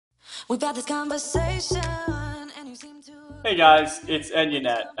We've had this conversation and you seem to... Hey guys, it's Ed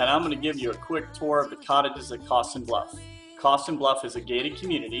Yannett, and I'm going to give you a quick tour of the cottages at Causton Bluff. Causton Bluff is a gated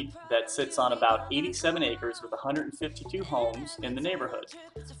community that sits on about 87 acres with 152 homes in the neighborhood.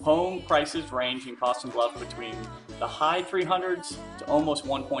 Home prices range in Causton Bluff between the high 300s to almost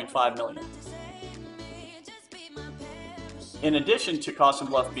 1.5 million. In addition to Causton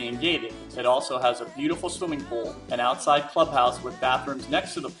Bluff being gated, it also has a beautiful swimming pool, an outside clubhouse with bathrooms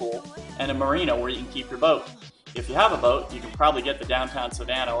next to the pool, and a marina where you can keep your boat. If you have a boat, you can probably get to downtown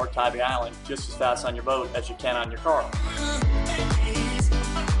Savannah or Tybee Island just as fast on your boat as you can on your car.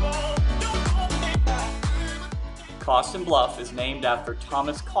 Causton Bluff is named after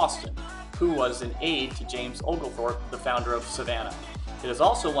Thomas Causton, who was an aide to James Oglethorpe, the founder of Savannah. It is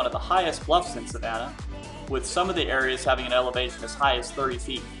also one of the highest bluffs in Savannah, with some of the areas having an elevation as high as 30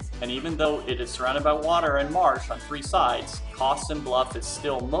 feet. And even though it is surrounded by water and marsh on three sides, Causton Bluff is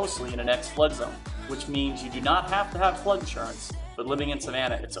still mostly in an X-flood zone, which means you do not have to have flood insurance, but living in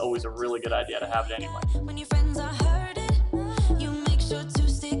Savannah, it's always a really good idea to have it anyway. When your friends are hurting, you make sure to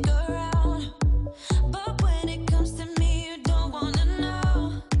stick around. But when it comes to me, you don't wanna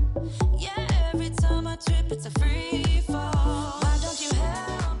know. Yeah, every time I trip, it's a free fall. Why don't you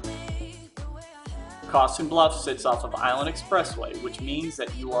help me the way I help? Causton Bluff sits off of Island Expressway, which means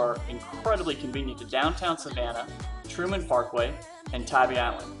that you are incredibly convenient to downtown Savannah, Truman Parkway, and Tybee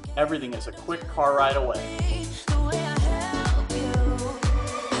Island. Everything is a quick car ride away. The way I help you,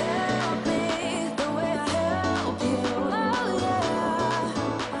 help me, the way I help you, oh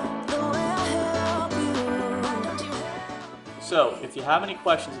yeah, the way I help you, why don't you help? So, if you have any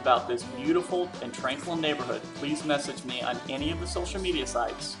questions about this beautiful and tranquil neighborhood, please message me on any of the social media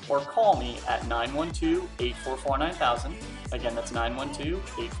sites or call me at 912-844-9000. Again, that's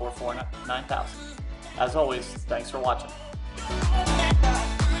 912-844-9000. As always, thanks for watching.